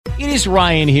It is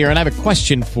Ryan here, and I have a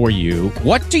question for you.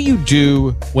 What do you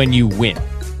do when you win?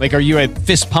 Like, are you a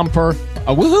fist pumper,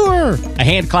 a woohooer, a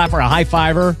hand clapper, a high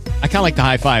fiver? I kind of like the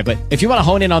high five, but if you want to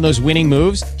hone in on those winning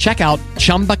moves, check out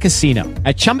Chumba Casino.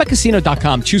 At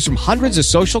ChumbaCasino.com, choose from hundreds of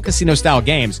social casino-style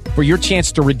games for your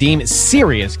chance to redeem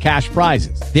serious cash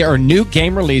prizes. There are new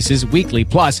game releases weekly,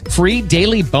 plus free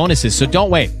daily bonuses. So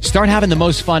don't wait. Start having the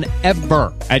most fun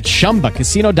ever at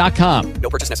ChumbaCasino.com.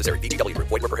 No purchase necessary. VGW Group.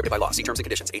 Void where prohibited by law. See terms and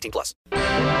conditions. 18+.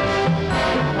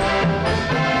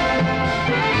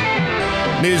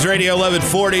 News Radio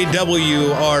 1140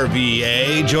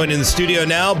 WRVA. Joined in the studio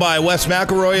now by Wes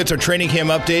McElroy. It's our training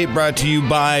camp update brought to you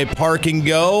by Park and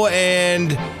Go.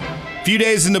 And a few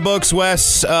days in the books,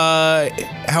 Wes.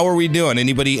 How are we doing?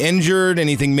 Anybody injured?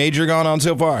 Anything major going on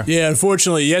so far? Yeah,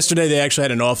 unfortunately, yesterday they actually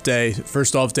had an off day,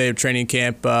 first off day of training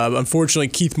camp. Unfortunately,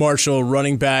 Keith Marshall,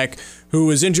 running back, who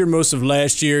was injured most of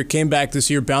last year, came back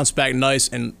this year, bounced back nice,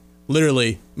 and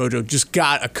literally, Mojo, just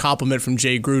got a compliment from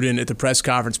Jay Gruden at the press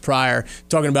conference prior,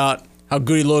 talking about how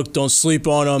good he looked, don't sleep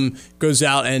on him, goes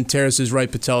out and tears his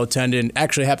right patella tendon.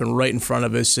 Actually happened right in front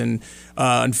of us, and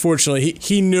unfortunately,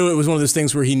 he knew it was one of those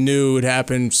things where he knew it would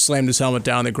happen, slammed his helmet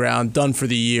down on the ground, done for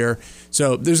the year.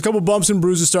 So there's a couple bumps and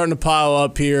bruises starting to pile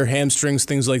up here, hamstrings,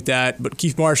 things like that. But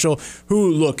Keith Marshall,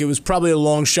 who, look, it was probably a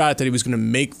long shot that he was going to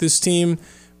make this team,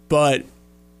 but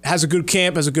has a good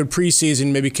camp, has a good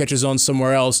preseason, maybe catches on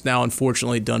somewhere else, now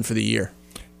unfortunately done for the year.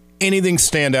 Anything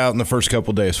stand out in the first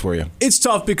couple days for you? It's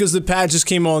tough because the pads just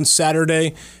came on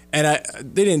Saturday, and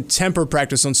they didn't temper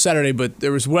practice on Saturday, but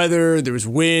there was weather, there was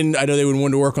wind. I know they would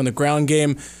want to work on the ground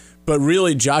game, but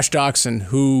really Josh Doxson,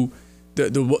 who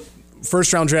the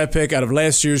first-round draft pick out of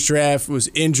last year's draft, was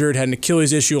injured, had an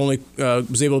Achilles issue, only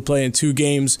was able to play in 2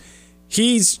 games.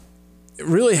 He's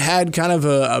really had kind of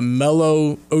a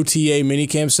mellow OTA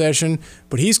minicamp session,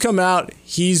 but he's come out,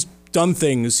 he's done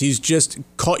things. He's just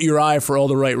caught your eye for all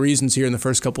the right reasons here in the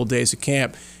first couple of days of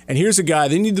camp. And here's a guy,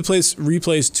 they need to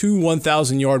replace 2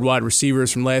 1,000-yard wide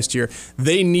receivers from last year.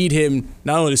 They need him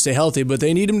not only to stay healthy, but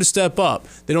they need him to step up.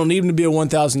 They don't need him to be a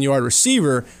 1,000-yard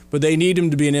receiver, but they need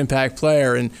him to be an impact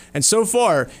player. And so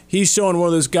far, he's showing one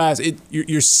of those guys.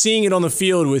 You're seeing it on the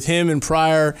field with him and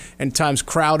Pryor and times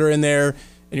Crowder in there.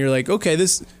 And you're like, okay,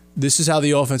 this is how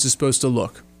the offense is supposed to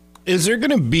look. Is there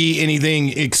going to be anything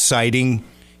exciting?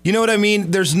 You know what I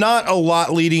mean? There's not a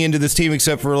lot leading into this team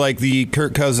except for like the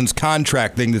Kirk Cousins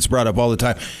contract thing that's brought up all the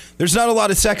time. There's not a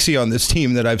lot of sexy on this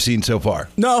team that I've seen so far.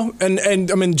 No, and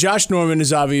I mean, Josh Norman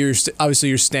is obviously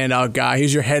your standout guy.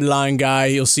 He's your headline guy.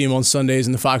 You'll see him on Sundays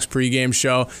in the Fox pregame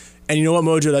show. And you know what,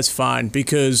 Mojo? That's fine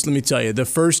because let me tell you, the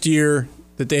first year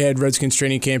that they had Redskins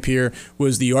training camp here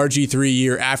was the RG3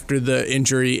 year after the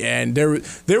injury, and there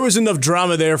was enough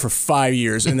drama there for 5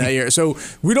 years in that year. So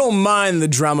we don't mind the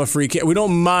drama-free camp. We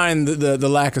don't mind the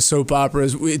lack of soap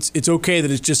operas. It's okay that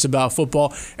it's just about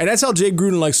football, and that's how Jay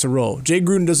Gruden likes to roll. Jay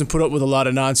Gruden doesn't put up with a lot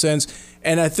of nonsense,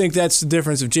 and I think that's the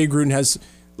difference. If Jay Gruden has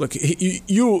 – look,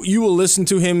 you will listen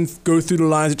to him go through the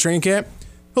lines at training camp.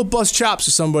 He'll bust chops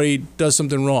if somebody does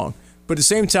something wrong. But at the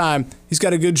same time, he's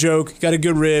got a good joke, got a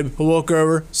good rib. He'll walk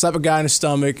over, slap a guy in the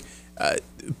stomach.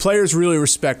 Players really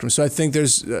respect him, so I think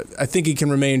he can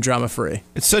remain drama-free.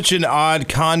 It's such an odd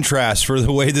contrast for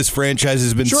the way this franchise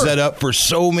has been set up for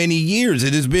so many years.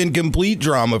 It has been complete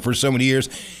drama for so many years,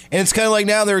 and it's kind of like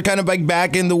now they're kind of like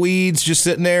back in the weeds, just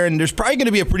sitting there, and there's probably going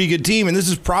to be a pretty good team, and this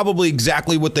is probably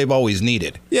exactly what they've always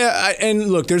needed. Yeah, and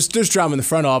look, there's drama in the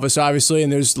front office, obviously,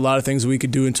 and there's a lot of things we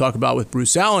could do and talk about with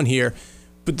Bruce Allen here.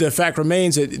 But the fact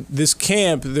remains that this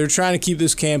camp, they're trying to keep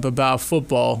this camp about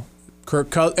football.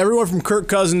 Everyone from Kirk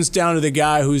Cousins down to the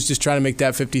guy who's just trying to make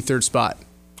that 53rd spot.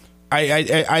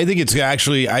 I think it's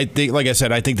actually, like I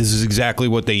said, I think this is exactly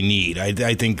what they need.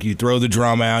 I think you throw the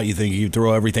drama out, you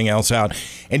throw everything else out,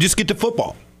 and just get to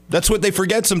football. That's what they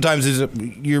forget sometimes is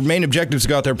your main objective is to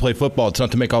go out there and play football. It's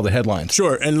not to make all the headlines.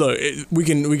 Sure, and look, we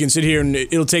can sit here and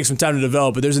it'll take some time to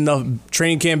develop, but there's enough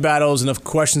training camp battles, enough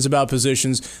questions about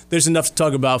positions. There's enough to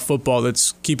talk about football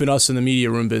that's keeping us in the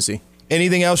media room busy.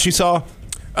 Anything else you saw?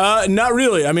 Not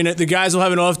really. I mean, the guys will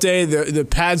have an off day. The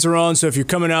pads are on, so if you're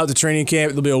coming out to training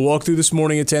camp, there'll be a walkthrough this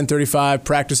morning at 10:35,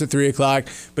 practice at 3 o'clock.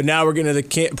 But now we're getting to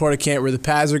the part of camp where the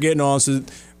pads are getting on, so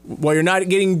while you're not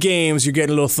getting games, you're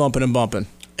getting a little thumping and bumping.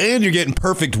 And you're getting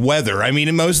perfect weather. I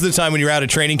mean, most of the time when you're out of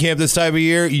training camp this time of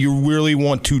year, you really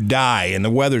want to die, and the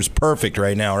weather's perfect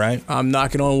right now, right? I'm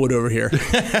knocking on wood over here.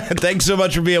 Thanks so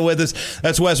much for being with us.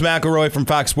 That's Wes McElroy from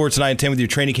Fox Sports 9 and 10 with your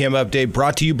training camp update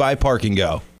brought to you by Park and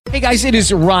Go. Hey guys, it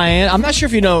is Ryan. I'm not sure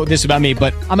if you know this about me,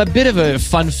 but I'm a bit of a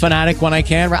fun fanatic when I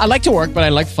can. I like to work, but I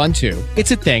like fun too.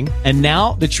 It's a thing. And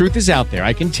now the truth is out there.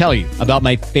 I can tell you about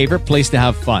my favorite place to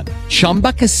have fun.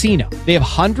 Chumba Casino. They have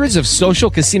hundreds of social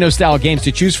casino style games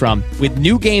to choose from with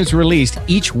new games released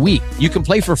each week. You can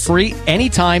play for free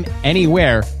anytime,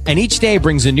 anywhere. And each day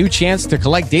brings a new chance to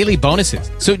collect daily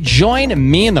bonuses. So join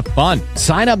me in the fun.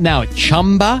 Sign up now at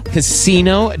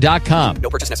ChumbaCasino.com. No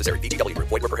purchase necessary. VGW Group.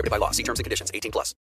 Void where prohibited by law. See terms and conditions. 18+.